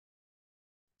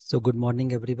So good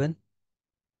morning everyone.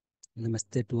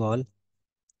 Namaste to all.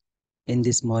 In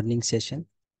this morning session,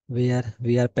 we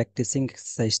are practicing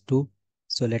exercise 2.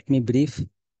 So let me brief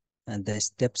the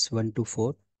steps 1 to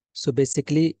 4. So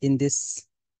basically in this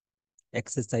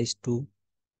exercise 2,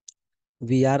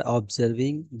 we are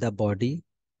observing the body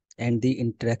and the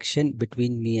interaction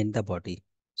between me and the body.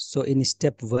 So in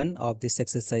step 1 of this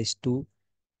exercise 2,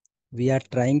 we are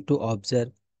trying to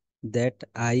observe that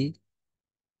I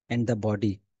and the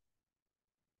body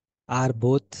are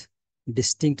both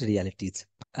distinct realities.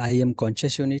 I am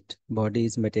conscious unit, body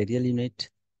is material unit.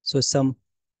 So some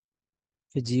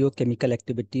physiochemical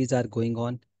activities are going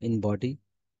on in body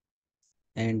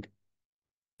and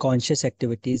conscious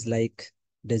activities like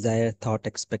desire, thought,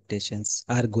 expectations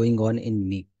are going on in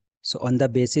me. So on the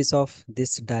basis of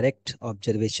this direct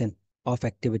observation of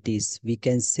activities, we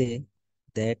can say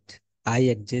that I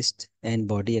exist and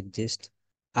body exists.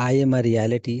 I am a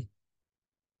reality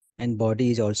and body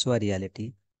is also a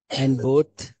reality, and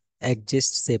both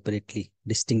exist separately,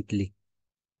 distinctly.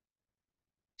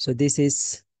 So this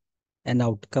is an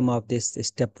outcome of this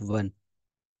step 1,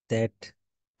 that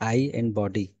I and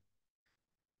body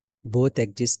both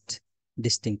exist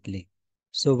distinctly.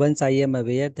 So once I am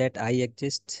aware that I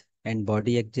exist and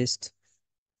body exists,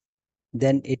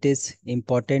 then it is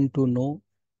important to know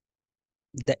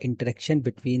the interaction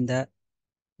between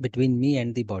me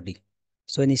and the body.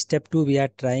 So in step 2, we are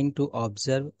trying to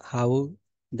observe how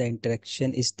the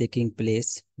interaction is taking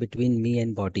place between me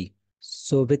and body.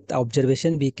 So with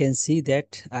observation, we can see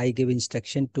that I give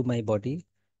instruction to my body,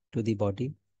 to the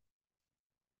body,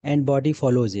 and body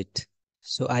follows it.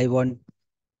 So I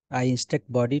instruct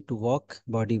body to walk,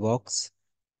 body walks.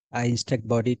 I instruct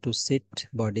body to sit,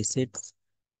 body sits.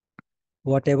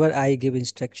 Whatever I give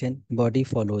instruction, body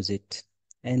follows it.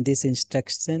 And this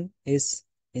instruction is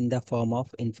in the form of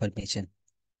information.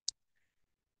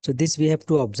 So this we have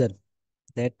to observe,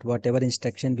 that whatever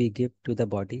instruction we give to the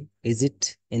body, is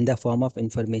it in the form of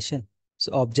information?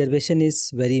 So observation is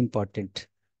very important.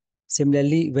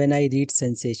 Similarly, when I read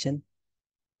sensation,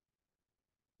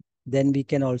 then we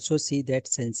can also see that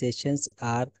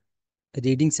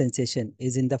reading sensation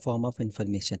is in the form of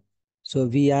information. So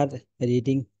we are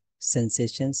reading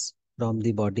sensations from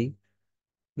the body.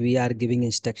 We are giving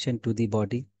instruction to the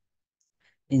body.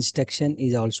 Instruction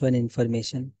is also an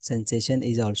information. Sensation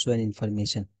is also an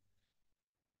information.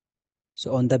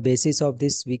 So on the basis of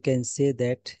this, we can say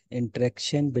that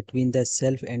interaction between the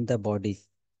self and the body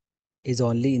is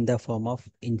only in the form of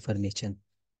information.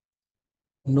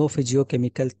 No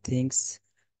physiochemical things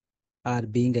are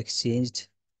being exchanged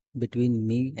between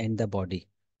me and the body.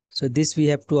 So this we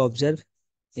have to observe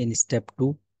in step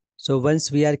 2. So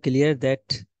once we are clear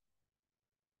that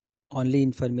only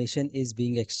information is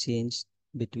being exchanged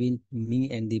between me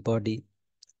and the body,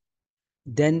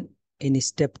 then in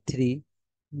step 3,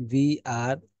 we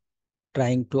are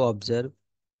trying to observe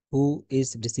who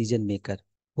is decision maker,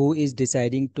 who is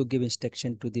deciding to give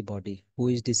instruction to the body, who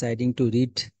is deciding to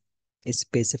read a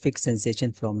specific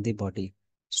sensation from the body.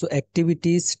 So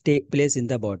activities take place in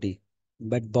the body,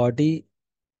 but body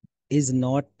is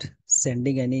not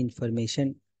sending any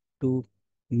information to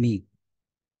me.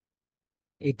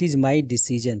 It is my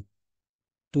decision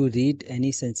to read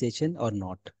any sensation or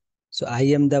not. So I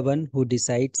am the one who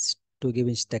decides to give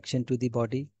instruction to the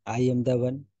body. I am the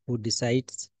one who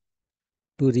decides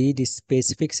to read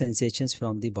specific sensations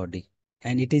from the body.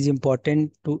 And it is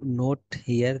important to note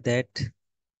here that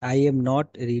I am not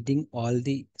reading all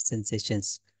the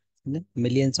sensations.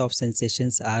 Millions of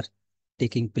sensations are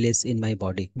taking place in my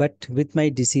body. But with my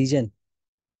decision,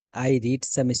 I read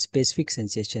some specific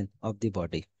sensation of the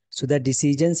body. So the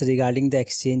decisions regarding the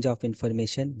exchange of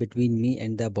information between me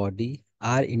and the body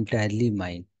are entirely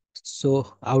mine.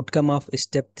 So outcome of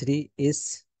step 3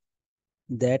 is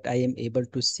that I am able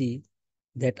to see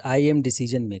that I am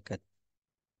decision maker.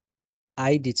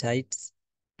 I decides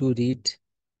to read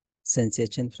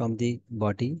sensation from the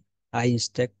body. I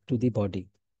instruct to the body.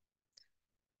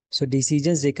 So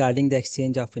decisions regarding the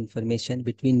exchange of information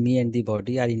between me and the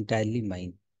body are entirely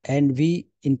mine. And we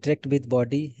interact with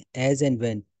body as and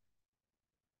when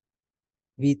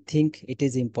we think it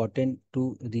is important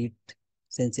to read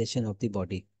sensation of the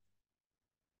body.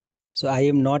 So I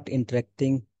am not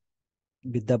interacting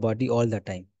with the body all the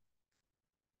time.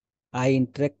 I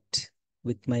interact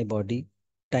with my body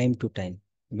time to time.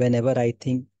 Whenever I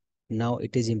think now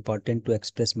it is important to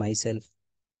express myself,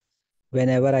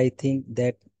 whenever I think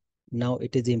that now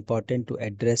it is important to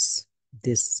address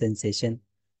this sensation,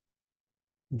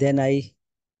 then I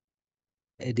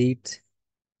read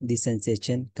the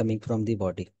sensation coming from the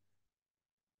body.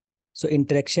 So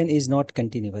interaction is not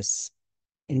continuous.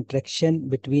 interaction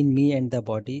between me and the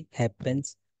body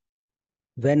happens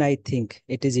when I think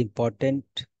it is important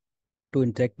to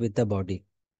interact with the body.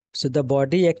 So the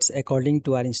body acts according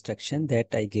to our instruction that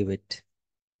I give it.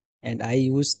 And I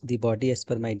use the body as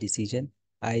per my decision.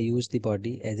 I use the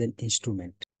body as an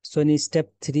instrument. So in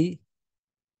step 3,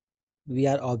 we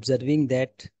are observing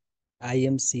that I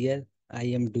am seer, I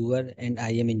am doer, and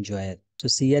I am enjoyer. So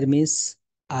seer means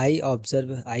I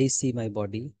observe, I see my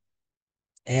body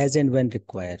as and when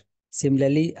required.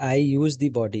 Similarly, I use the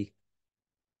body,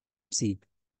 see.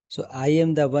 So I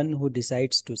am the one who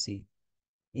decides to see.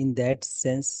 In that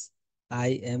sense,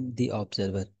 I am the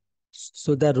observer.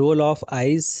 So the role of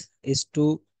eyes is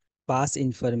to pass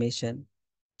information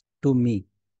to me,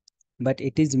 but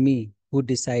it is me who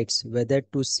decides whether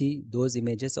to see those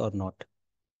images or not.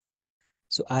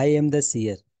 So I am the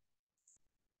seer.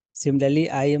 Similarly,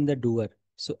 I am the doer.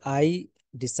 So I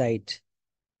decide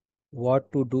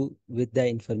what to do with the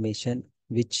information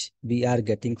which we are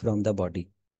getting from the body.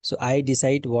 So I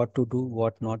decide what to do,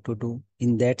 what not to do.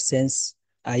 In that sense,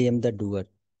 I am the doer.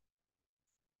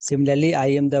 Similarly, I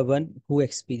am the one who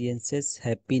experiences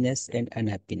happiness and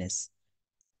unhappiness.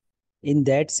 In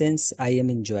that sense, I am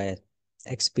enjoyer,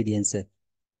 experiencer.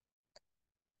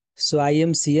 So I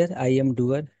am seer, I am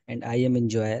doer, and I am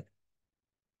enjoyer,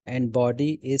 and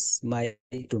body is my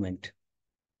instrument.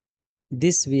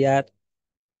 This we are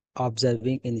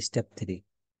observing in step 3.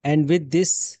 And with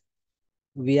this,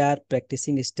 we are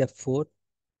practicing step 4.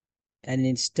 And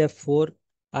in step 4,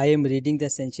 I am reading the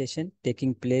sensation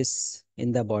taking place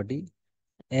in the body.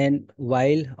 And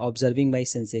while observing my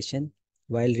sensation,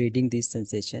 while reading this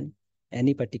sensation,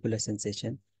 any particular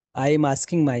sensation, I am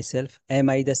asking myself, am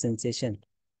I the sensation?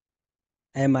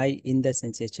 Am I in the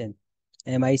sensation?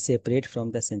 Am I separate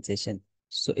from the sensation?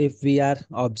 So if we are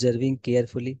observing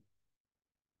carefully,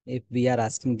 if we are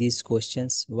asking these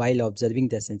questions while observing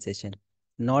the sensation,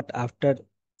 not after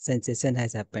sensation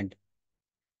has happened.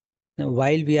 Now,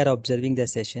 while we are observing the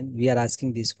session, we are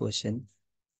asking this question.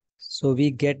 So we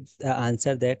get the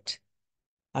answer that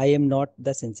I am not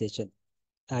the sensation.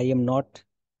 I am not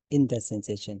in the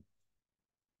sensation.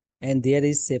 And there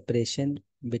is separation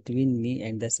between me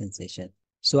and the sensation.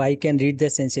 So I can read the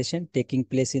sensation taking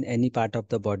place in any part of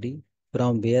the body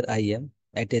from where I am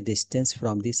at a distance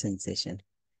from the sensation.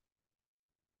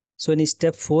 So in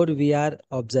step 4, we are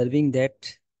observing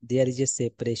that there is a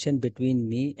separation between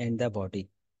me and the body.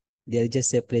 There is a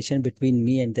separation between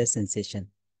me and the sensation.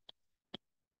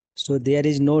 So there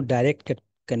is no direct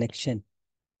connection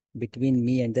between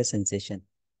me and the sensation.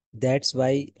 That's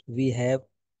why we have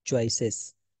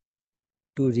choices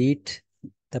to read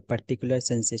the particular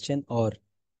sensation or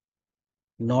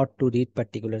not to read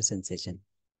particular sensation.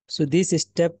 So these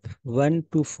step 1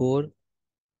 to 4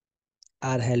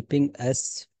 are helping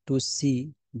us to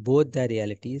see both the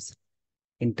realities,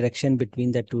 interaction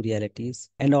between the two realities,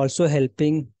 and also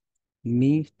helping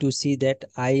me to see that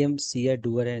I am seer,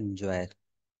 doer, and enjoyer,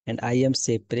 and I am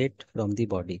separate from the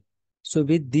body. So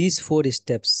with these 4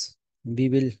 steps, we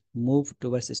will move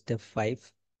towards step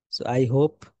 5. So I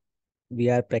hope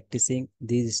we are practicing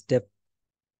these step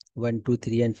 1, 2,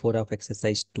 3, and 4 of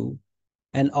exercise 2.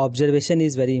 And observation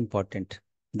is very important.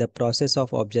 The process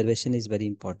of observation is very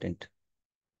important.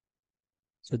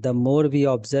 So the more we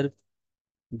observe,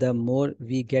 the more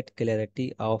we get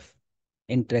clarity of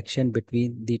interaction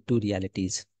between the two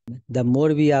realities. The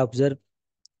more we observe,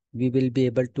 we will be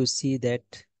able to see that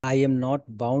I am not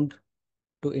bound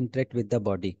to interact with the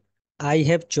body. I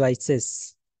have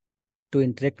choices to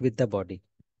interact with the body.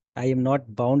 I am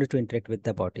not bound to interact with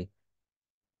the body.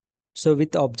 So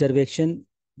with observation,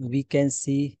 we can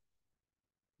see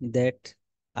that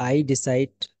I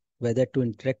decide whether to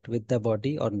interact with the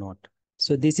body or not.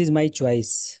 So this is my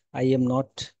choice. I am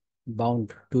not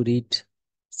bound to read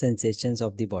sensations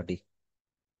of the body.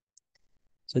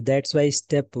 So that's why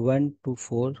step 1 to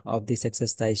 4 of this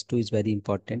exercise 2 is very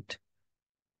important.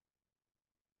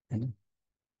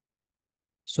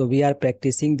 So we are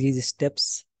practicing these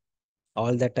steps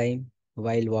all the time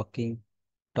while walking,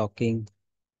 talking.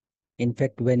 In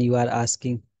fact, when you are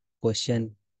asking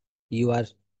question,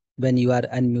 when you are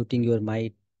unmuting your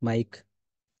mic,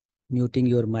 muting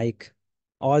your mic,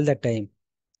 all the time,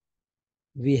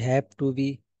 we have to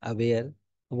be aware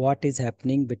what is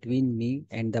happening between me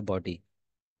and the body.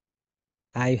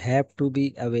 I have to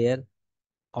be aware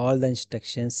all the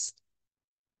instructions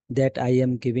that I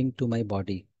am giving to my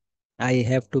body. I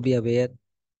have to be aware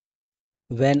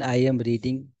when I am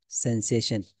reading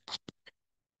sensation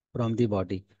from the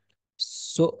body.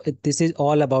 So this is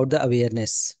all about the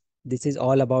awareness. This is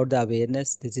all about the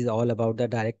awareness. This is all about the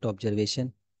direct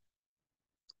observation.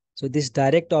 So this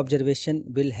direct observation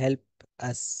will help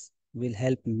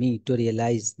me to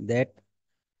realize that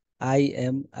I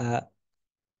am a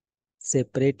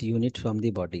separate unit from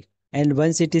the body. And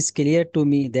once it is clear to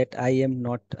me that I am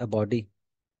not a body,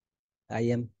 I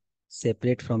am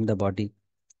separate from the body,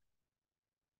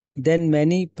 then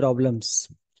many problems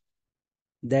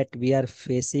that we are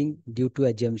facing due to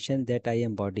assumption that I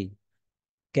am body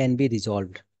can be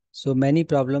resolved. So many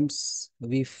problems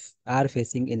we are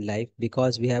facing in life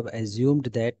because we have assumed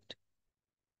that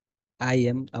I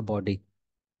am a body.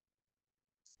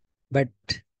 But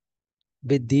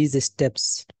with these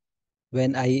steps,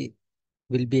 when I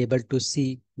will be able to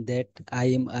see that I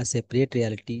am a separate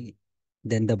reality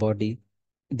than the body,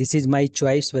 this is my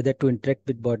choice whether to interact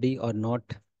with body or not.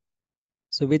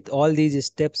 So with all these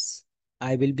steps,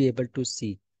 I will be able to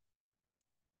see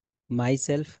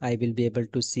myself, I will be able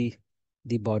to see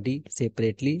the body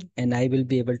separately, and I will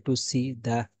be able to see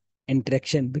the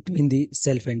interaction between the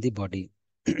self and the body.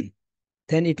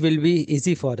 Then it will be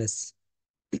easy for us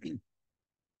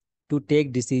to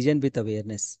take decision with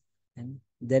awareness, and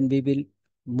then we will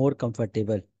more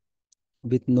comfortable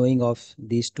with knowing of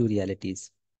these two realities.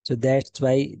 So that's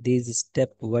why these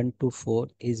step 1 to 4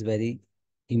 is very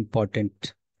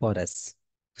important for us.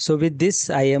 So with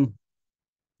this, I am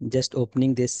just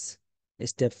opening this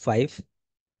step 5.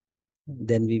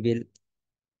 Then we will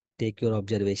take your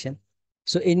observation.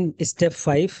 So in step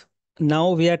 5, now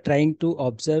we are trying to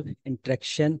observe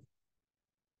interaction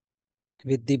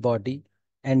with the body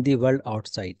and the world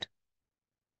outside.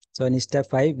 So in step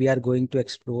 5, we are going to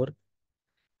explore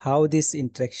how this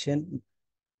interaction,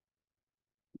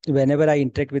 whenever I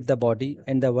interact with the body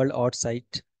and the world outside,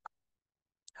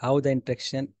 how the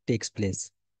interaction takes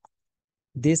place.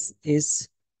 This is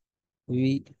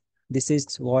we this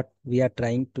is what we are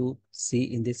trying to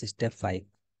see in this step 5.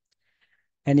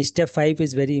 And step 5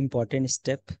 is very important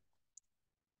step.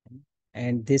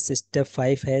 And this step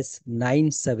 5 has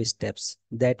 9 sub steps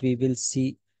that we will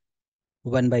see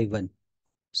one by one.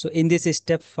 So in this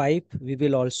step 5, we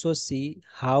will also see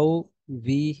how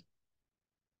we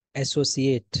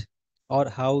associate or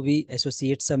how we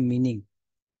associate some meaning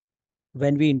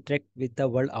when we interact with the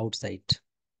world outside.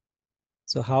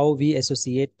 So how we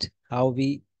associate, how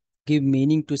we give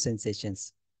meaning to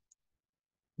sensations.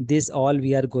 This all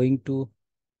we are going to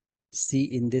see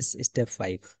in this step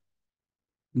 5.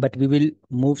 But we will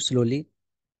move slowly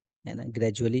and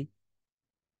gradually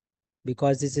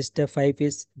because this step 5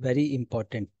 is very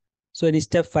important. So in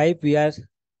step 5, we are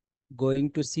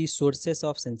going to see sources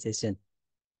of sensation.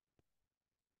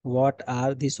 What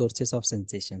are the sources of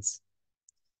sensations?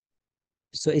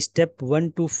 So step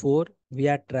 1 to 4, we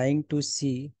are trying to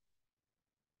see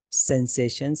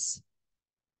sensations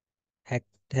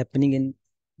happening in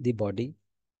the body.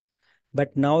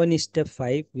 But now in step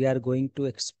 5, we are going to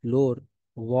explore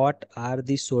what are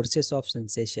the sources of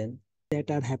sensation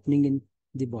that are happening in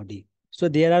the body. So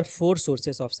there are 4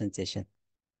 sources of sensation,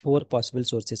 4 possible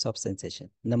sources of sensation.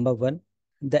 Number 1,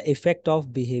 the effect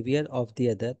of behavior of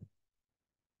the other.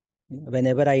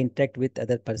 Whenever I interact with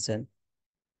other person,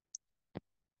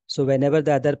 so whenever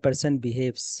the other person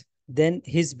behaves, then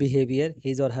his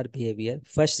or her behavior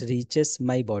first reaches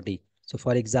my body. So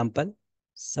for example,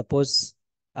 suppose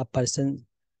a person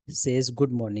says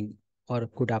good morning or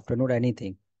good afternoon,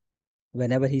 anything.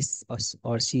 Whenever he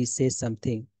or she says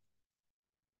something,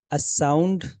 a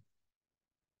sound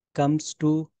comes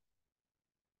to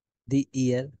the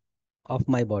ear of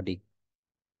my body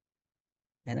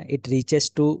and it reaches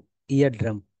to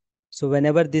eardrum. So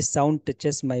whenever this sound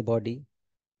touches my body,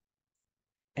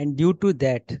 and due to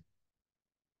that,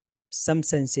 some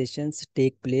sensations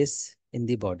take place in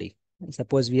the body.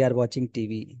 Suppose we are watching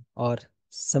TV or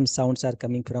some sounds are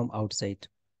coming from outside.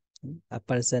 A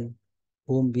person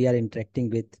whom we are interacting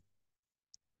with,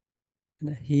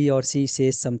 he or she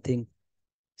says something.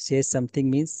 Says something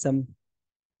means some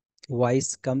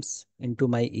voice comes into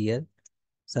my ear,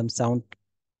 some sound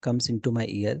comes into my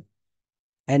ear.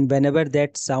 And whenever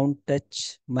that sound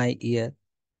touch my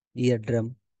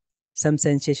eardrum, some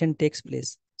sensation takes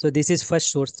place. So this is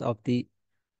first source of the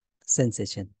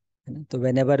sensation. So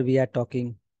whenever we are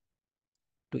talking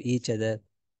to each other,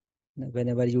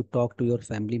 whenever you talk to your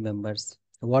family members,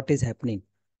 what is happening?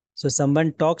 So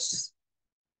someone talks,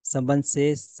 someone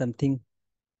says something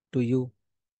to you,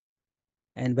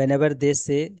 and whenever they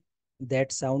say,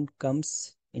 that sound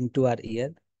comes into our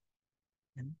ear.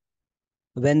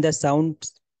 When the sound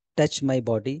touch my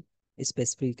body,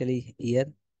 specifically ear,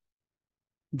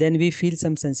 then we feel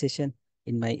some sensation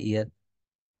in my ear.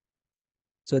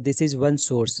 So this is one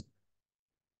source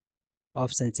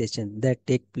of sensation that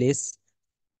take place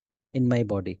in my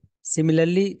body.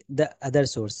 Similarly, the other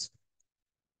source.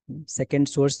 Second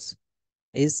source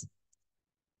is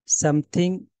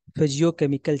something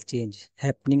physiochemical change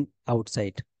happening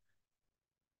outside.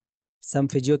 Some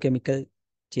physiochemical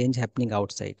change happening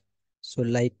outside. So,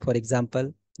 like for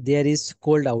example, there is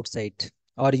cold outside,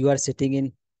 or you are sitting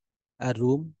in a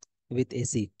room with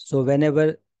AC. So,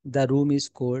 whenever the room is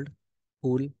cold,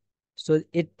 cool, so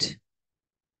it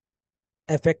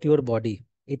affect your body.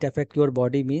 It affect your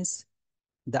body means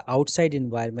the outside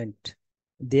environment.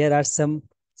 There are some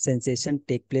sensation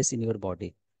take place in your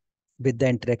body with the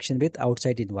interaction with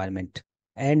outside environment.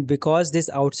 And because this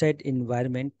outside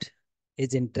environment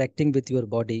is interacting with your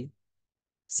body,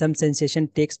 some sensation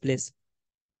takes place.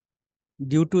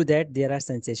 Due to that, there are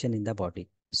sensation in the body.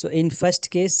 So in first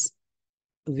case,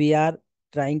 we are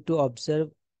trying to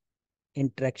observe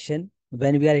interaction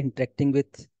when we are interacting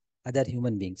with other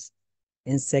human beings.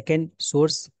 In second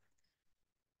source,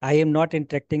 I am not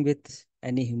interacting with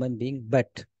any human being,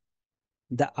 but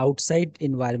the outside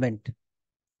environment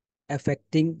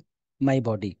affecting my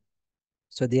body.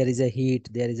 So there is a heat,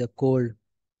 there is a cold,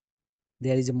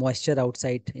 there is a moisture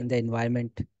outside in the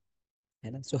environment.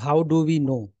 So how do we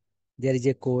know there is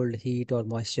a cold, heat or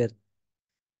moisture?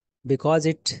 Because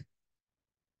it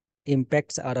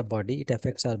impacts our body, it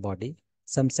affects our body.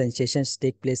 Some sensations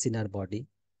take place in our body.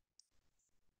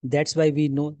 That's why we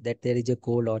know that there is a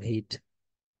cold or heat.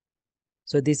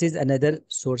 So this is another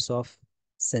source of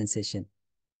sensation,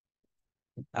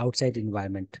 outside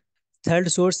environment.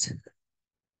 Third source,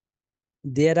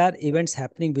 there are events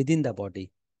happening within the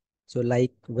body. So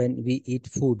like when we eat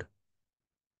food,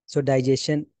 so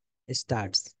digestion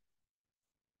starts.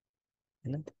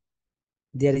 You know?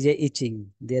 There is a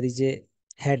itching, there is a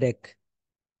headache.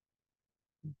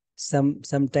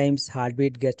 Sometimes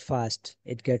heartbeat gets fast,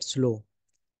 it gets slow.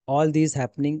 All these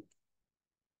happening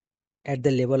at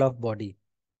the level of body.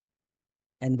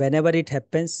 And whenever it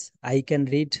happens, I can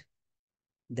read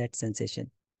that sensation.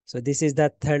 So this is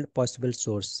the third possible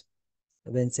source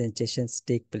when sensations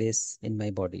take place in my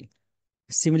body.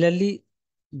 Similarly,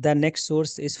 the next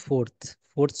source is fourth.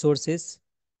 Fourth source is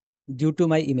due to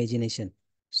my imagination.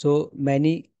 So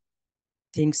many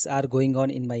things are going on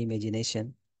in my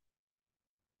imagination.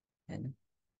 And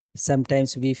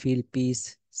sometimes we feel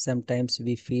peace, sometimes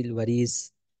we feel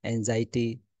worries,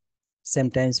 anxiety,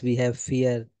 sometimes we have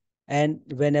fear. And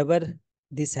whenever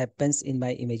this happens in my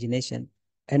imagination,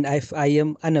 and if I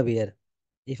am unaware,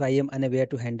 if I am unaware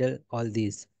to handle all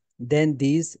these, then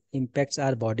these impacts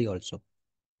our body also.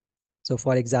 So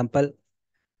for example,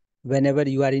 whenever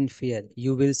you are in fear,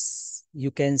 you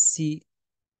can see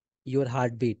your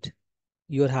heartbeat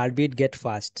get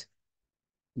fast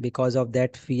because of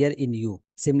that fear in you.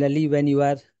 Similarly, when you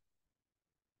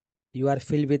are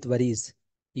filled with worries,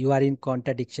 you are in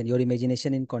contradiction, your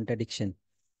imagination in contradiction.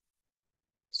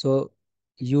 So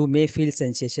you may feel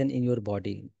sensation in your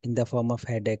body in the form of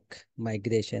headache,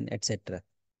 migration, etc.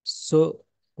 So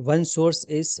one source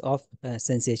is of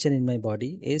sensation in my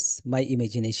body is my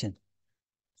imagination.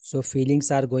 So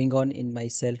feelings are going on in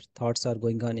myself, thoughts are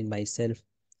going on in myself,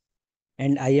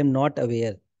 and I am not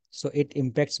aware. So it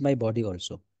impacts my body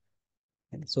also.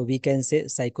 And so we can say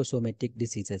psychosomatic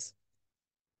diseases.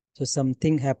 So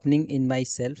something happening in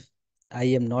myself, I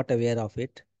am not aware of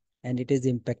it, and it is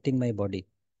impacting my body.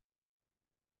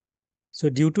 So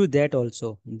due to that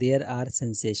also, there are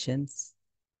sensations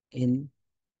in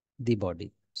the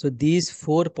body. So these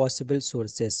four possible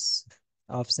sources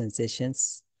of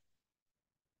sensations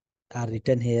are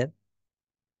written here,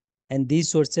 and these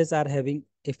sources are having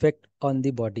effect on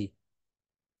the body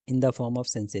in the form of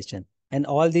sensation. And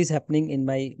all these happening in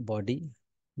my body,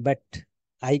 but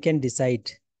I can decide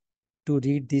to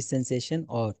read this sensation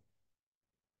or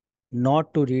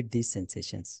not to read these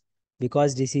sensations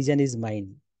because decision is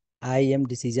mine. I am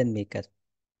decision maker.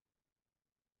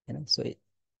 So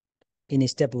in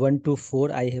step 1 to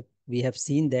 4, we have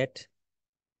seen that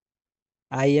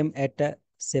I am at a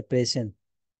separation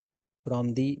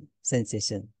from the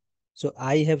sensation. So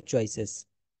I have choices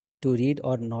to read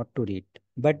or not to read.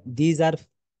 But these are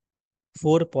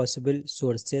four possible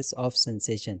sources of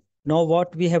sensation. Now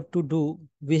what we have to do,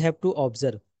 we have to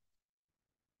observe.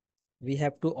 We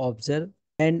have to observe.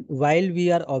 And while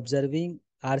we are observing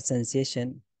our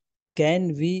sensation,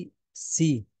 can we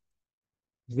see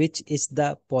which is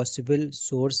the possible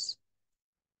source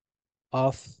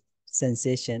of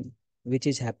sensation which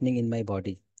is happening in my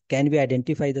body? Can we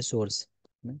identify the source?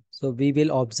 So we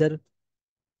will observe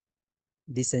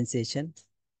the sensation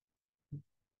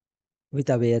with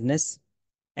awareness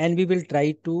and we will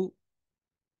try to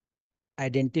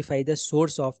identify the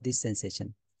source of this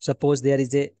sensation. Suppose there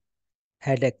is a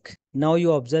headache. Now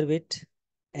you observe it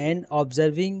and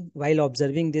while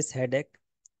observing this headache,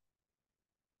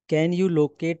 Can you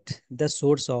locate the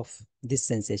source of this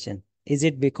sensation? Is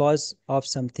it because of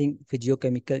something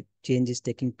physiochemical change is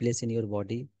taking place in your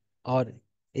body? Or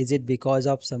is it because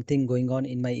of something going on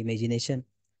in my imagination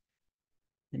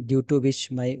due to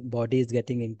which my body is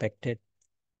getting impacted?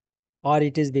 Or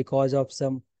it is because of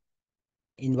some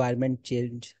environment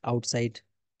change outside?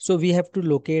 So we have to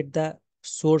locate the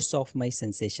source of my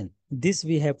sensation. This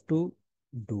we have to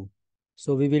do.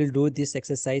 So we will do this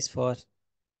exercise for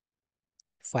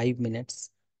 5 minutes,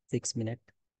 6 minutes.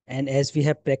 And as we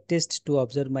have practiced to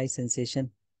observe my sensation,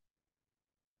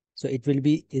 so it will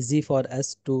be easy for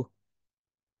us to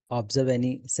observe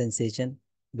any sensation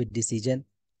with decision.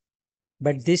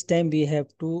 But this time we have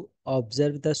to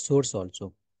observe the source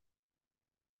also.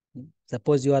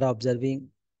 Suppose you are observing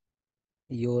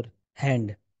your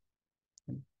hand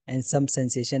and some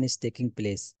sensation is taking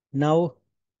place. Now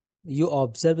you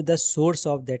observe the source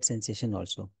of that sensation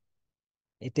also.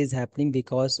 It is happening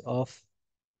because of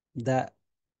the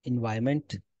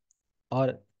environment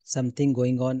or something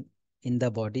going on in the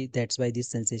body. That's why this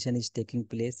sensation is taking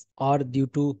place, or due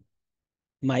to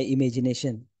my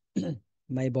imagination,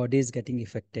 my body is getting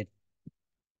affected.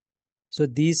 So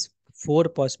these four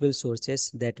possible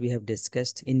sources that we have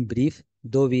discussed in brief,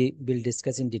 though we will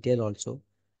discuss in detail also,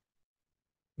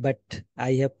 but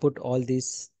I have put all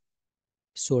these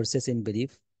sources in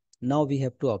brief. Now we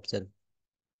have to observe,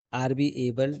 are we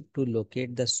able to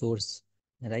locate the source,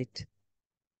 right?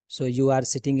 So you are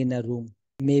sitting in a room,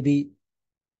 maybe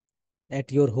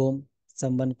at your home,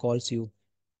 someone calls you,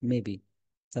 maybe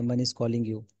someone is calling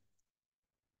you,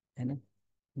 and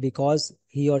because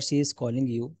he or she is calling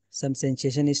you, some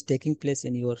sensation is taking place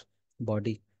in your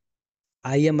body.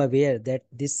 I am aware that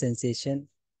this sensation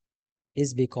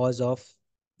is because of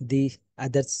the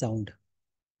other sound,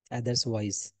 other's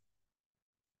voice.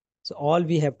 So all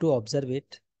we have to observe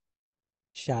it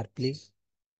sharply.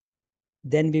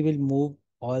 Then we will move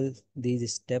all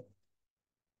these steps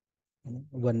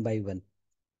one by one.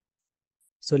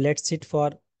 So let's sit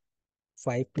for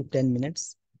 5 to 10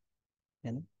 minutes.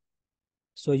 You know.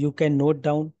 So you can note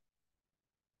down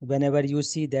whenever you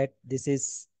see that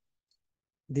this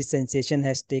sensation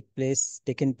has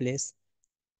taken place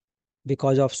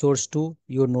because of source 2,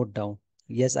 you note down,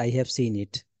 yes, I have seen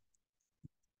it.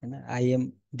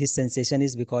 And this sensation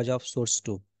is because of source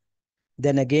 2.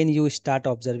 Then again you start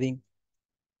observing.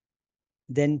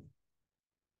 Then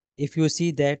if you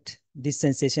see that this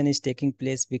sensation is taking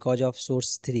place because of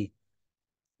source 3,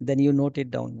 then you note it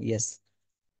down, yes.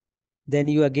 Then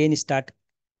you again start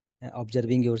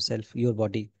observing yourself, your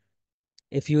body.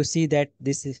 If you see that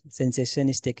sensation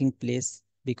is taking place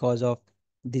because of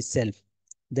this self,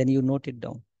 then you note it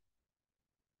down.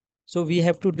 So we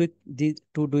have to do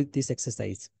this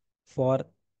exercise for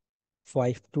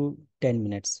 5 to 10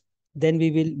 minutes. Then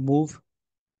we will move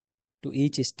to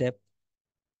each step,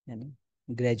 you know,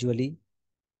 gradually,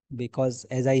 because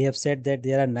as I have said that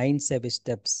there are 9 sub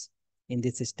steps in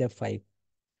this step 5.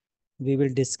 We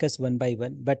will discuss one by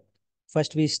one, but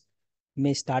first we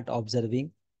may start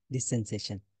observing this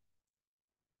sensation.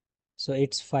 So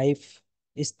it's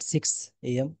 6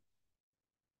 a.m.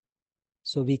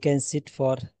 So we can sit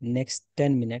for next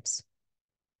 10 minutes,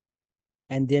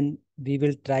 and then we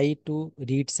will try to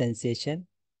read sensation,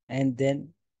 and then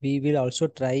we will also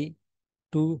try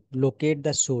to locate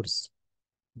the source,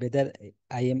 whether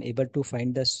I am able to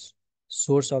find the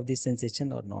source of the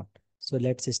sensation or not. So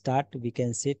let's start. We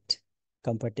can sit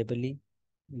comfortably.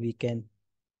 You can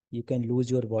lose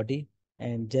your body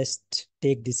and just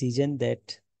take decision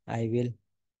that I will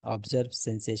observe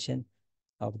sensation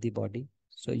of the body.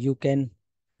 So you can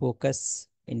focus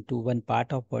into one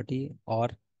part of body, or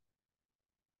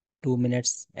 2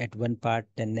 minutes at one part,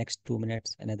 then next 2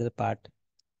 minutes another part,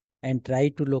 and try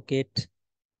to locate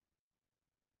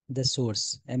the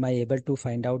source. Am I able to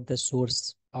find out the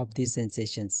source of these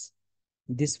sensations?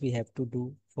 This we have to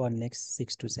do for next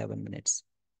 6 to 7 minutes.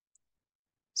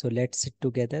 So let's sit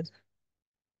together,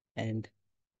 and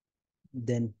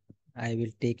then I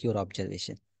will take your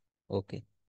observation. Okay.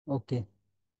 Okay.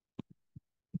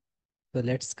 So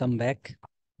let's come back.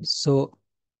 So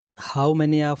how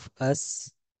many of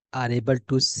us are able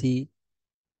to see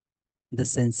the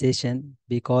sensation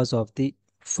because of the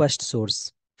first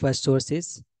source? First source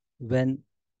is when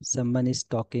someone is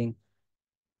talking,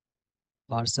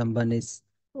 or someone is,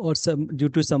 or some due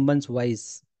to someone's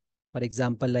voice. For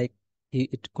example, like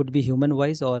it could be human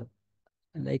voice, or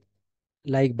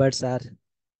like birds are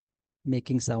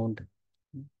making sound,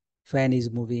 fan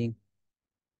is moving,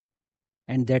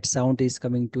 and that sound is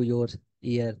coming to your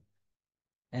ear,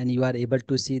 and you are able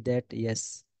to see that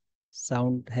yes,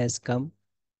 sound has come,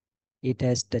 it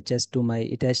has touches to my,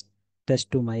 it has touch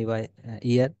to my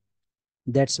ear.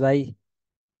 That's why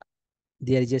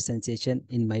there is a sensation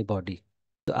in my body.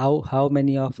 So how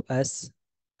many of us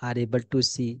are able to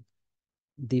see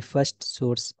the first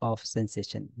source of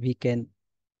sensation? We can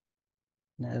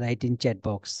write in chat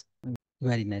box.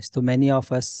 Very nice. So many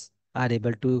of us are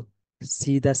able to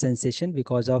see the sensation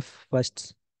because of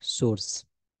first source.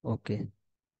 Okay.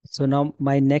 So now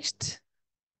my next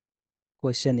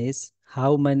question is,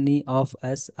 how many of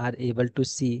us are able to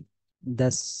see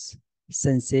the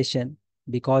sensation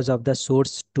because of the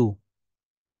source 2?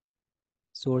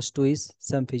 Source 2 is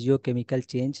some physiochemical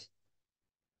change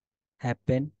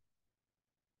happen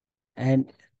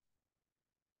and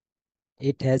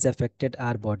it has affected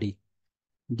our body.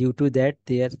 Due to that,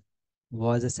 there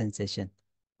was a sensation.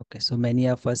 Okay, so many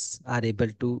of us are able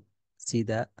to see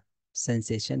the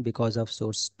sensation because of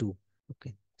source 2.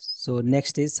 Okay, so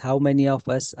next is, how many of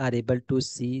us are able to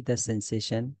see the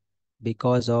sensation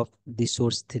because of the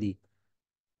source 3?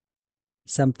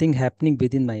 Something happening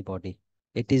within my body.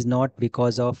 It is not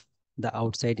because of the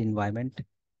outside environment.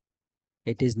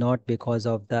 It is not because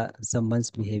of the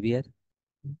someone's behavior.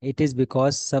 It is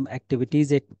because some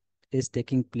activities it is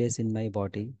taking place in my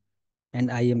body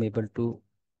and I am able to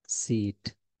see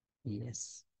it.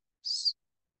 Yes.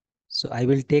 So I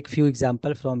will take few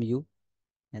example from you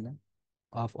know,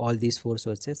 of all these four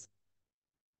sources.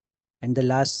 And the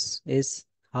last is,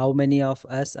 how many of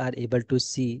us are able to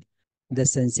see the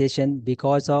sensation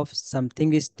because of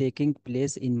something is taking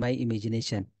place in my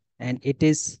imagination and it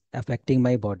is affecting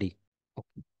my body.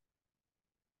 Okay.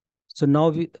 So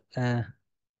now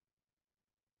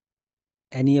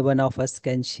any one of us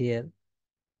can share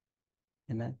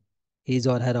his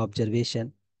or her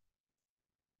observation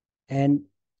and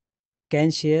can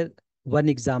share one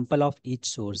example of each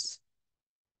source.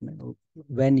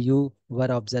 When you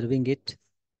were observing it,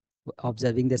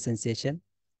 observing the sensation,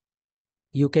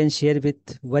 you can share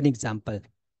with one example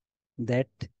that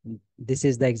this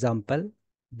is the example.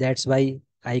 That's why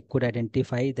I could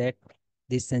identify that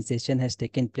this sensation has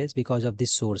taken place because of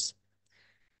this source.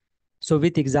 So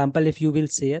with example, if you will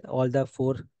share all the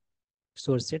four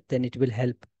sources, then it will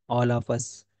help all of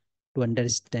us to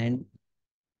understand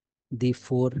the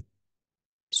four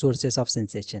sources of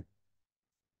sensation,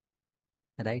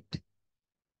 right?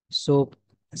 So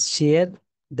share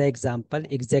the example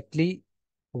exactly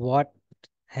what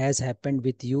has happened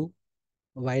with you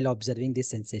while observing this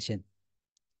sensation.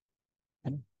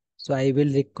 And so I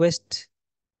will request,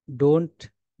 don't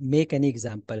make any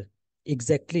example.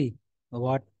 Exactly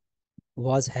what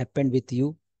was happened with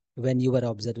you when you were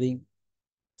observing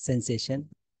sensation,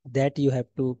 that you have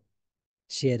to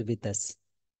share with us.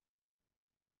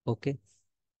 Okay.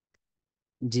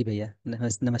 जी भैया,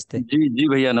 नमस्ते. जी जी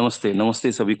भैया, नमस्ते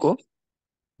नमस्ते सभी को.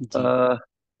 जी.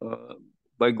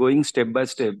 By going step by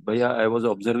step, भैया, I was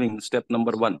observing step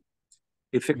number 1,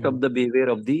 effect of the behavior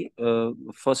of the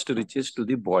first reaches to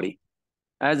the body.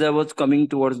 As I was coming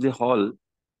towards the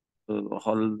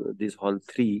this hall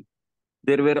 3,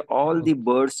 there were all the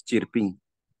birds chirping.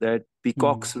 That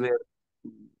peacocks were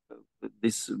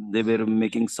they were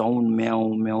making sound meow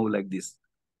meow like this,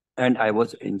 and I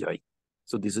was enjoying.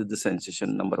 So this is the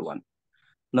sensation number 1.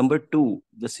 Number 2,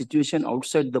 the situation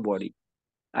outside the body.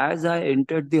 As I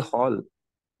entered the hall,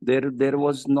 there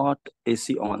was not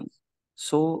AC on.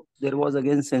 So there was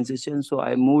again sensation. So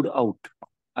I moved out.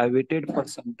 I waited for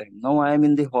some time. Now I am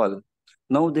in the hall.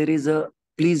 Now there is a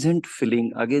pleasant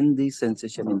feeling. Again, the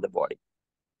sensation in the body.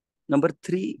 Number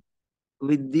 3,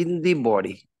 within the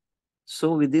body.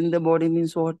 So within the body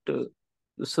means what?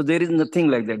 So there is nothing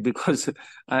like that because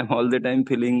I'm all the time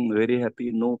feeling very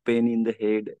happy, no pain in the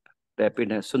head,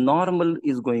 rapid. So normal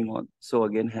is going on. So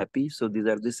again happy. So these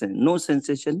are the no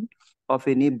sensation of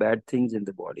any bad things in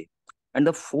the body. And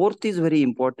the fourth is very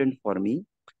important for me.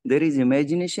 There is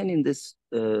imagination in this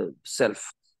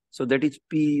self. So that is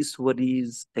peace,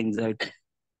 worries, anxiety.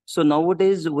 So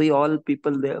nowadays we all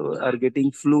people they are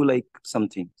getting flu like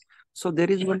something. So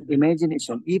there is one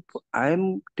imagination. If I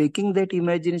am taking that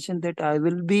imagination that I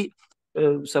will be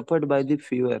suffered by the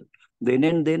fever, then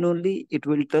and then only it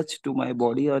will touch to my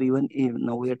body, or even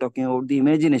now we are talking about the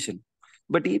imagination.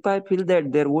 But if I feel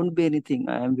that there won't be anything,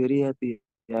 I am very happy.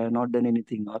 I have not done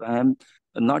anything, or I am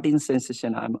not in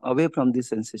sensation. I am away from the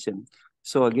sensation.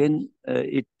 So again,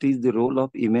 it is the role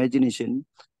of imagination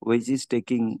which is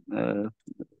taking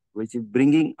which is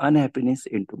bringing unhappiness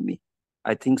into me.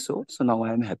 I think so. So now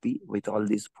I am happy with all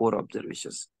these 4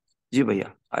 observations. Ji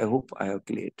bhaiya, I hope I have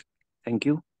cleared. Thank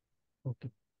you.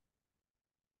 Okay.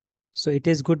 So it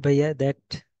is good, Bhaiya,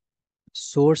 that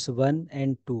source 1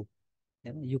 and 2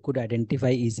 you could identify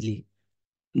easily.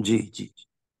 Ji ji.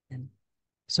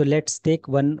 So let's take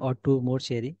one or two more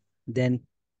sharing, then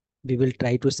we will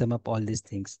try to sum up all these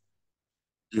things.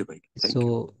 जी भाई, thank you.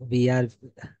 So we are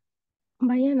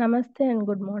Bhaiya, namaste and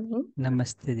good morning.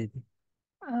 Namaste Didi.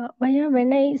 Bhaiya,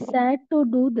 when I sat to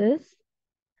do this,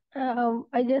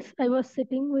 I was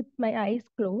sitting with my eyes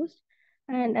closed,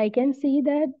 and I can see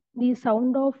that the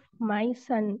sound of my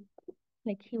son,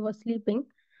 like he was sleeping.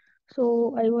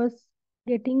 So I was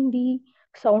getting the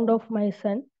sound of my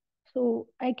son. So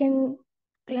I can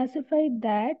classify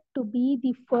that to be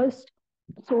the first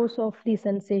source of the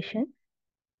sensation.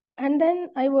 And then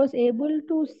I was able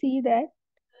to see that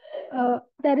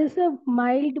there is a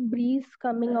mild breeze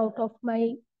coming out of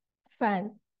my fan.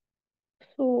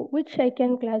 So, which I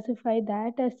can classify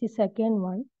that as the second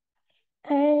one.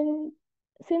 And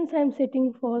since I'm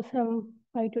sitting for some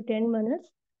 5 to 10 minutes,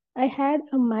 I had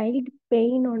a mild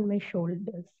pain on my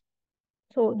shoulders.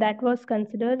 So, that was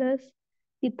considered as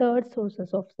the third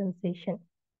sources of sensation.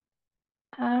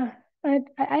 But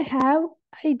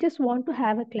I just want to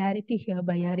have a clarity here,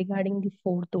 Baya, regarding the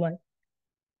fourth one.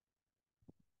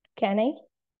 Can I?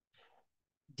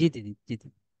 Ji Didi, Ji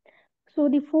Didi. So,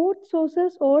 the fourth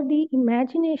sources or the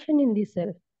imagination in the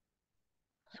self.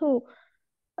 So,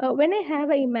 when I have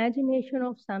an imagination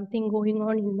of something going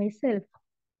on in myself,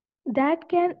 that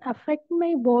can affect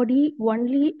my body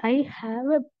only I have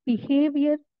a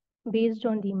behavior based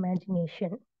on the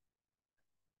imagination.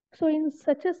 So, in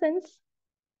such a sense,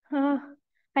 uh,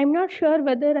 I'm not sure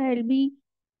whether I'll be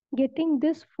getting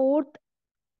this fourth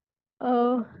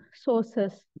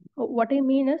sources. What I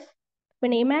mean is,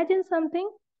 when I imagine something,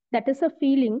 that is a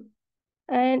feeling.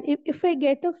 And if I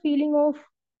get a feeling of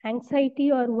anxiety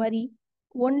or worry,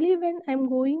 only when I'm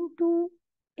going to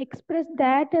express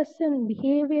that as a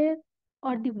behavior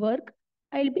or the work,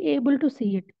 I'll be able to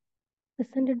see it.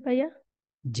 Isn't it, Bhaiya?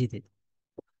 Ji Didi.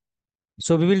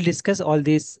 So we will discuss all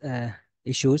these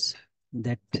issues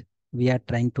that we are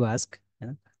trying to ask.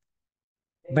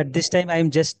 But this time I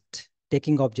am just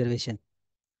taking observation.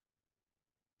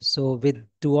 So with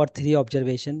two or three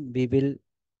observation, we will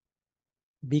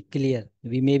be clear.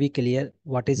 We may be clear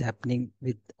what is happening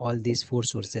with all these four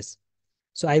sources.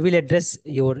 So I will address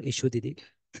your issue, Didi.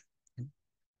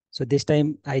 So this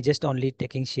time I just only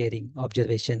taking sharing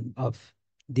observation of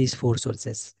these four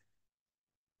sources.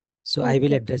 So I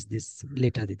will Okay. address this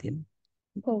later, Didi.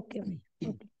 Okay, Bhaiya.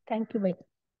 Okay. Thank you, Bhaiya.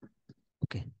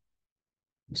 Okay.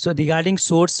 So regarding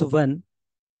source one,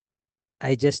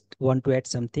 I just want to add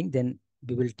something, then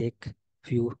we will take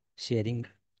few sharing.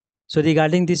 So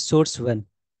regarding this source one,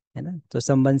 so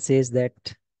someone says that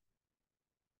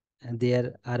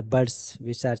there are birds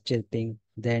which are chirping,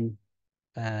 then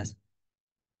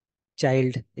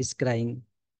child is crying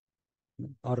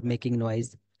or making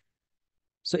noise.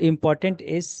 So important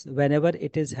is whenever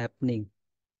it is happening,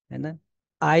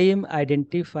 I am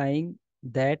identifying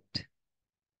that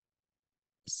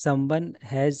someone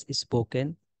has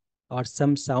spoken or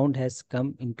some sound has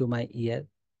come into my ear,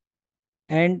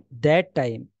 and that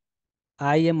time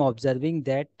I am observing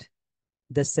that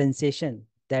the sensation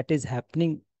that is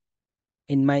happening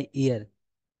in my ear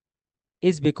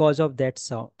is because of that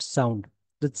sound.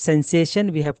 The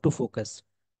sensation we have to focus.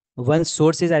 Once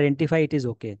source is identified, it is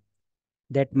okay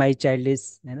that my child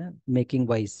is making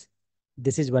voice.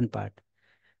 This is one part.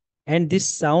 And this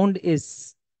sound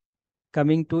is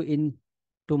coming to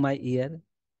my ear,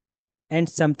 and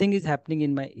something is happening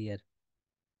in my ear.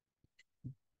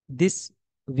 This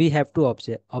we have to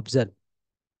observe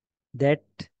that,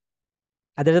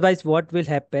 otherwise what will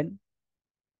happen,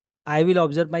 I will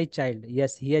observe my child.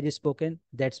 Yes, he has spoken.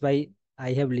 That's why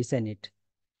I have listened it.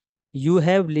 You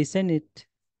have listened it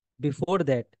before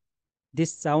that.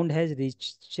 This sound has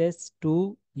reaches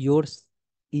to your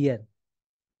ear,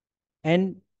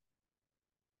 and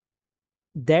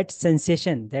that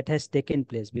sensation that has taken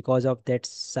place because of that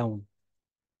sound.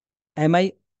 Am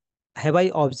I have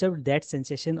I observed that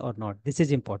sensation or not? This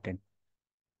is important.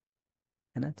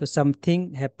 So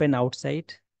something happen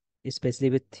outside, especially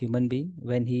with human being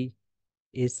when he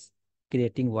is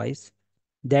creating voice.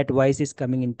 That voice is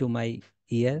coming into my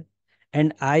ear,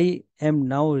 and I am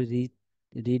now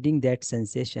reading that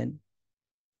sensation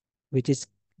which is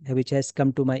which has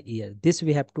come to my ear. This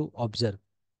we have to observe.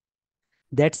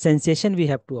 That sensation we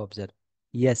have to observe.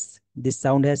 Yes, this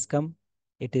sound has come.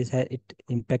 It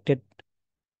impacted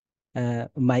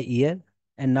my ear,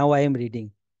 and now I am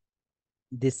reading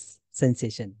this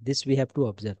sensation. This we have to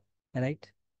observe. Right.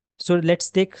 So let's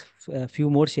take a few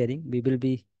more sharing. We will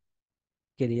be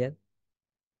clear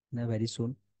very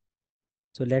soon.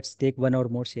 So let's take one or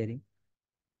more sharing.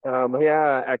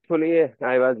 Bhaiya, actually,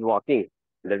 I was walking.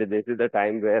 That is, this is the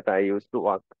time where I used to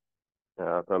walk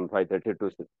from 5:30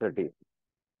 to 6:30.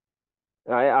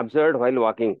 I observed while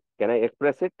walking. Can I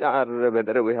express it, or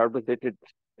whether we have to sit it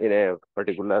in a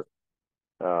particular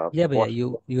Yeah, भैया, post?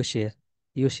 you share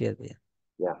भैया.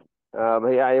 Yeah.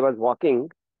 Bhaiya, I was walking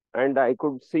and I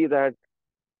could see that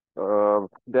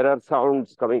there are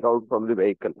sounds coming out from the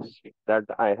vehicles that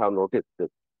I have noticed.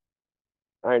 It.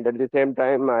 And at the same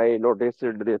time, I noticed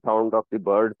the sound of the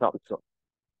birds also.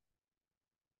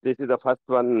 This is the first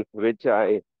one which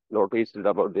I noticed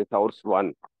about the source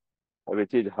one,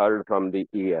 which is heard from the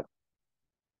ear.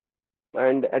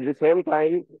 And at the same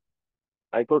time,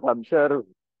 I could observe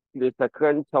the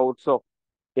second source of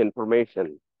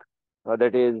information,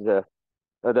 that is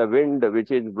the wind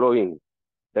which is blowing.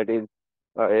 That is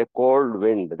a cold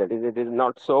wind. That is, it is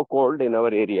not so cold in our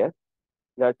area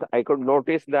that I could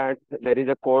notice that there is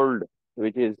a cold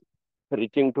which is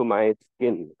reaching to my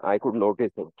skin. I could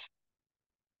notice it.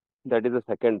 That is the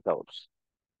second source.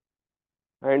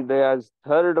 And as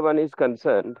third one is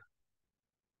concerned,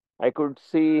 I could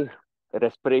see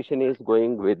respiration is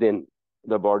going within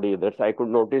the body. That I could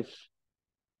notice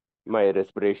my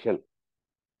respiration.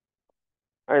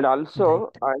 And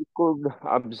also, Right. I could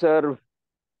observe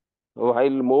while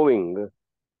moving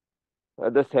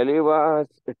the saliva,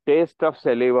 taste of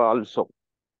saliva also.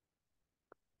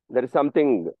 There is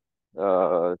something,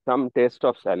 some taste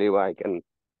of saliva I can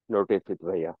notice it,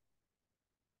 Bhaiya.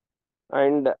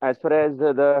 And as far as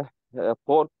the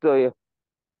fourth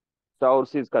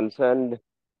source is concerned,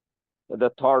 the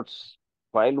thoughts,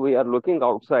 while we are looking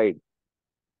outside,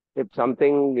 if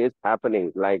something is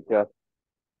happening, like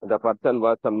the person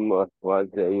was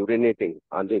urinating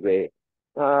on the way,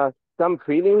 some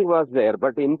feeling was there,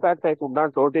 but in fact I could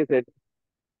not notice it.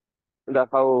 The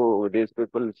how these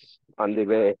people on the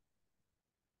way,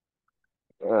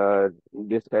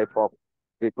 this type of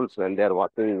people when they are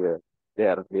walking, they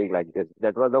are being like this.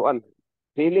 That was the one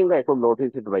feeling I could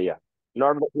notice it, Bhaiya,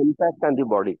 not the impact on the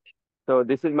body. So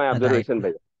this is my Right. observation,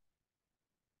 Bhaiya.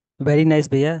 Very nice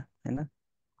भैया, है ना.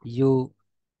 You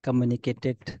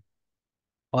communicated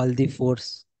all the four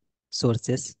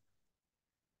sources,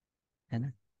 है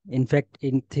ना. In fact,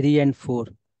 in 3 and 4,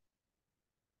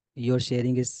 your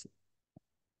sharing is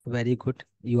very good.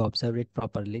 You observe it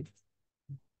properly.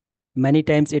 Many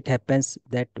times it happens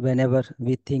that whenever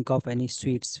we think of any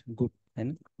sweets, good,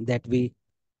 and that we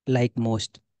like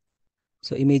most,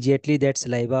 so immediately that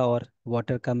saliva or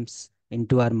water comes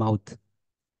into our mouth.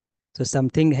 So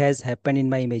something has happened in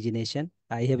my imagination.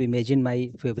 I have imagined my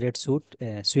favorite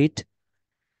sweet,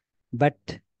 but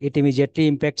it immediately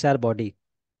impacts our body.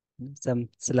 Some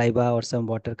saliva or some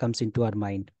water comes into our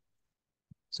mind.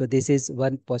 So this is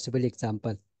one possible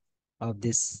example of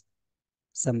this,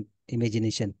 some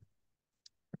imagination.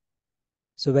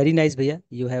 So very nice, Bhaiya.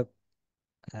 You have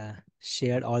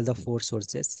shared all the four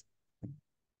sources.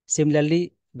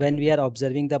 Similarly, when we are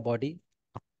observing the body,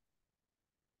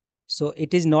 so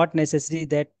it is not necessary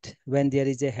that when there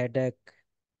is a headache,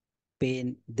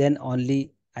 pain, then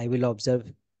only I will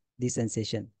observe the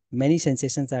sensation. Many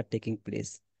sensations are taking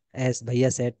place. As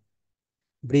Bhaiya said,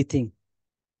 breathing,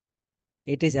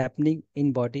 it is happening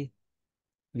in body.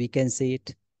 We can see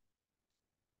it.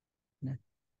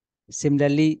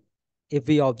 Similarly, if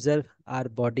we observe our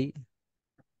body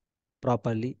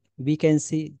properly, we can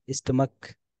see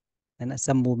stomach and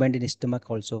some movement in stomach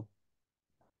also.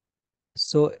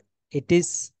 So it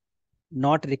is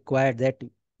not required that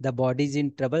the body is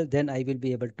in trouble, then I will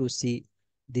be able to see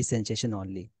the sensation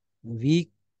only. We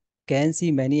can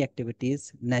see many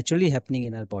activities naturally happening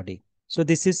in our body. So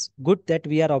this is good that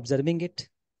we are observing it.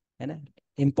 And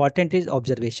important is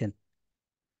observation.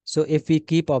 So if we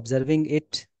keep observing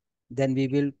it, then we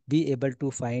will be able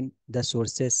to find the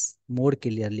sources more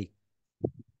clearly.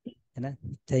 है ना?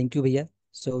 Thank you, Bhaiya.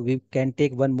 So we can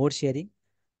take one more sharing.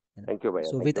 है ना? Thank you, Bhaiya.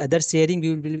 So Thank with you. other sharing, we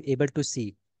will be able to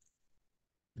see.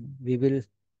 We will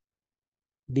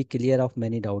be clear of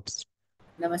many doubts.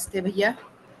 Namaste, Bhaiya.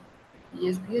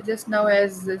 Yes, Bhaiya, just now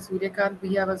as Suryakant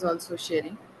Bhaiya was also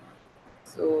sharing.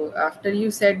 So after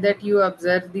you said that you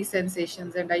observed the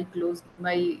sensations and I closed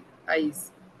my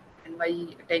eyes and my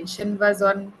attention was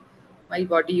on my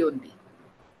body only.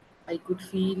 I could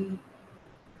feel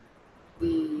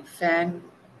the fan,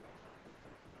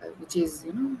 which is,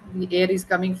 the air is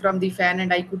coming from the fan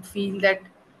and I could feel that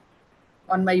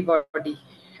on my body.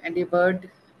 And a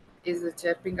bird is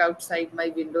chirping outside my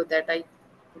window that I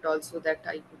could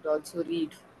also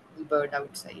read the bird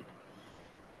outside.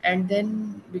 And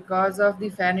then because of the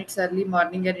fan, it's early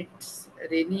morning and it's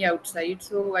rainy outside,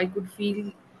 so I could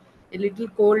feel a little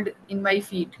cold in my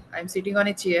feet. I'm sitting on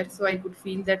a chair, so I could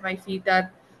feel that my feet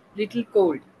are little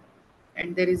cold,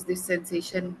 and there is this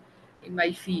sensation in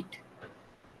my feet.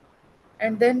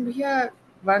 And then, yeah,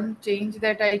 one change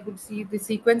that I could see, the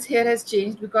sequence here has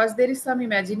changed because there is some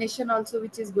imagination also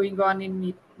which is going on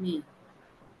in me.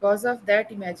 Because of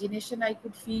that imagination, I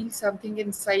could feel something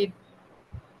inside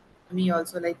me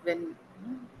also, like when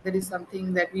there is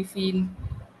something that we feel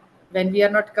when we are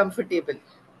not comfortable,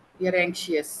 we are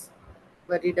anxious,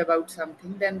 worried about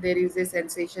something, then there is a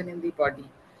sensation in the body.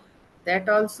 That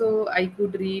also I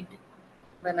could read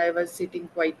when I was sitting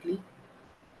quietly.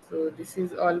 So this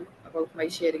is all about my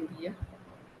sharing here.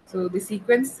 So the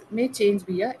sequence may change,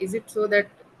 Bia. Is it so that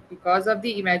because of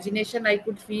the imagination, I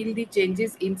could feel the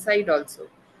changes inside also,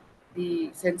 the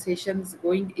sensations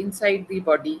going inside the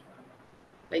body?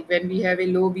 Like when we have a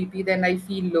low BP, then I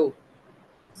feel low.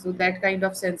 So that kind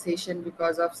of sensation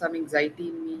because of some anxiety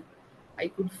in me, I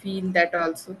could feel that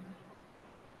also.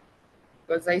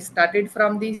 Because I started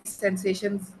from these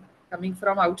sensations coming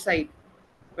from outside,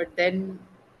 but then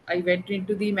I went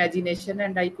into the imagination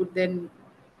and I could then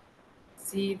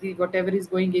see the whatever is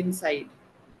going inside,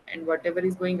 and whatever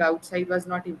is going outside was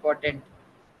not important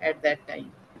at that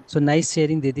time. So nice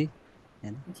sharing, Didi.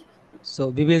 And so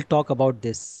we will talk about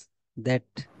this, that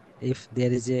if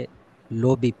there is a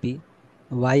low BP,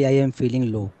 why I am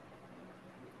feeling low.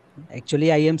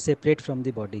 Actually, I am separate from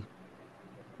the body.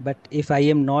 But if I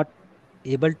am not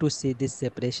able to see this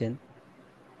separation,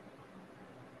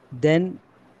 then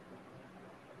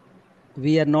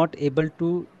we are not able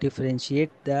to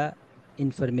differentiate the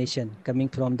information coming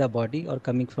from the body or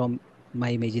coming from my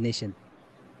imagination.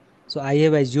 So I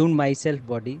have assumed myself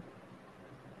body.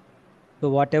 So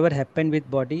whatever happened with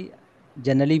body,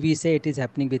 generally we say it is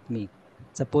happening with me.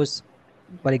 Suppose,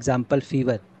 for example,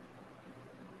 fever.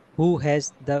 Who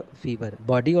has the fever?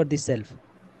 Body or the self?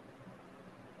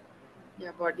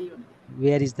 Yeah, body only.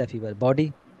 Where is the fever?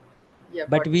 Body. Yeah,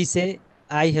 But body. we say,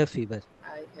 I have fever.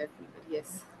 I have fever.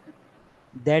 Yes.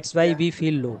 That's why Yeah. we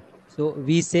feel low. So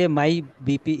we say my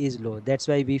BP is low. That's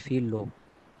why we feel low.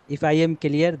 If I am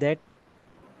clear that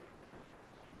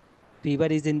fever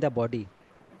is in the body,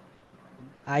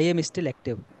 I am still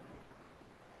active,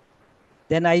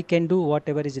 then I can do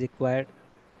whatever is required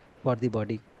for the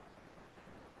body.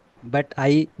 But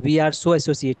we are so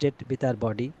associated with our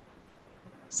body.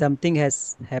 Something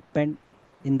has happened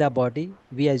in the body.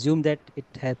 We assume that it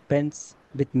happens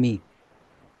with me.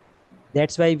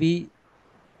 That's why we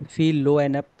feel low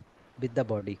and up with the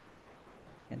body.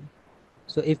 You know?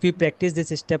 So if we practice this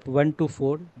step 1 to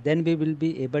 4, then we will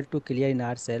be able to clear in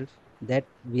ourselves that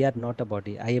we are not a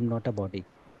body. I am not a body.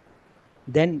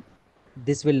 Then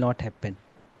this will not happen.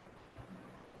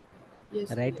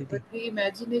 Yes, Right, Bia. But Didi? the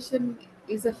imagination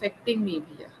is affecting me,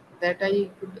 Bia. That I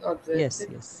could observe Yes,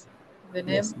 that yes, when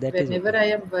yes, that is whenever okay. I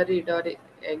am worried or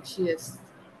anxious,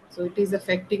 so it is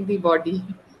affecting the body.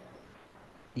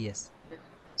 Yes.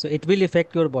 So it will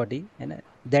affect your body, and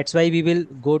that's why we will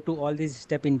go to all these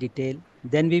step in detail.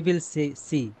 Then we will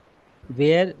see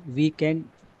where we can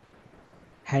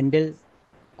handle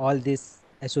all this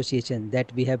association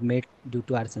that we have made due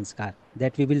to our sanskar.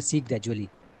 That we will see gradually.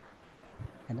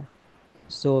 है ना?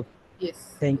 So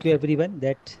Yes, thank yes. you everyone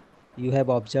that you have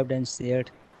observed and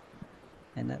shared,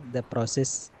 and the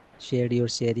process, shared your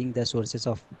sharing the sources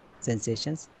of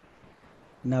sensations.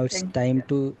 Now it's Thank you, time Bia.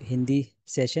 to Hindi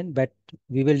session, but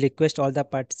we will request all the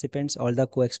participants, all the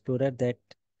co-explorer, that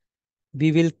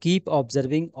we will keep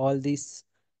observing all these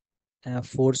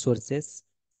four sources,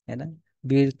 and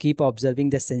we will keep observing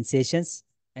the sensations,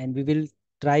 and we will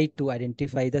try to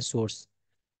identify the source.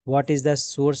 What is the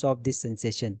source of this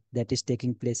sensation that is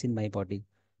taking place in my body?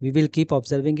 We will keep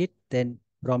observing it. Then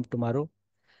from tomorrow,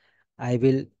 I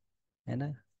will,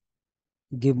 you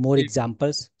give more ji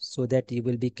examples so that you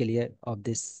will be clear of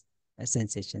this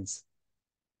sensations.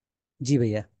 जी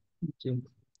भैया. जी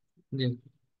जी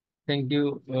thank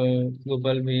you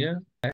Gopal भैया